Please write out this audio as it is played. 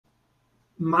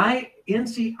my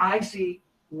NCIC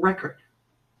record,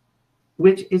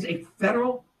 which is a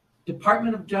federal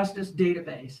Department of Justice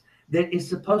database that is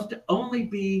supposed to only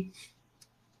be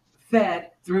fed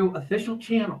through official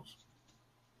channels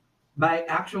by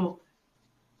actual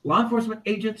law enforcement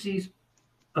agencies'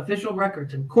 official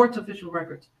records and courts' official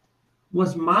records,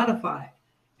 was modified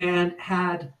and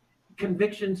had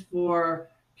convictions for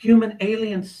human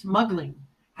alien smuggling,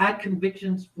 had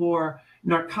convictions for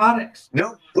narcotics.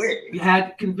 No way. You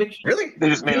had convictions. Really? They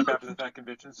just made up after the fact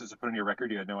convictions just to put on your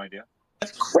record. You had no idea.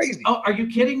 That's crazy. Oh, are you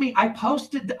kidding me? I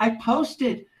posted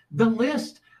the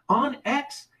list on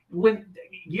X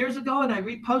years ago, and I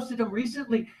reposted them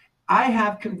recently. I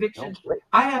have convictions.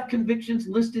 I have convictions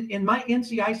listed in my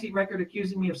NCIC record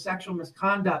accusing me of sexual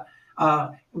misconduct,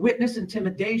 witness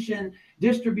intimidation,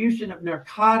 distribution of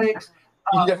narcotics.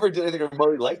 You never did anything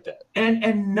remotely like that.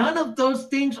 And none of those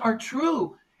things are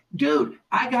true. Dude,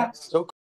 I got so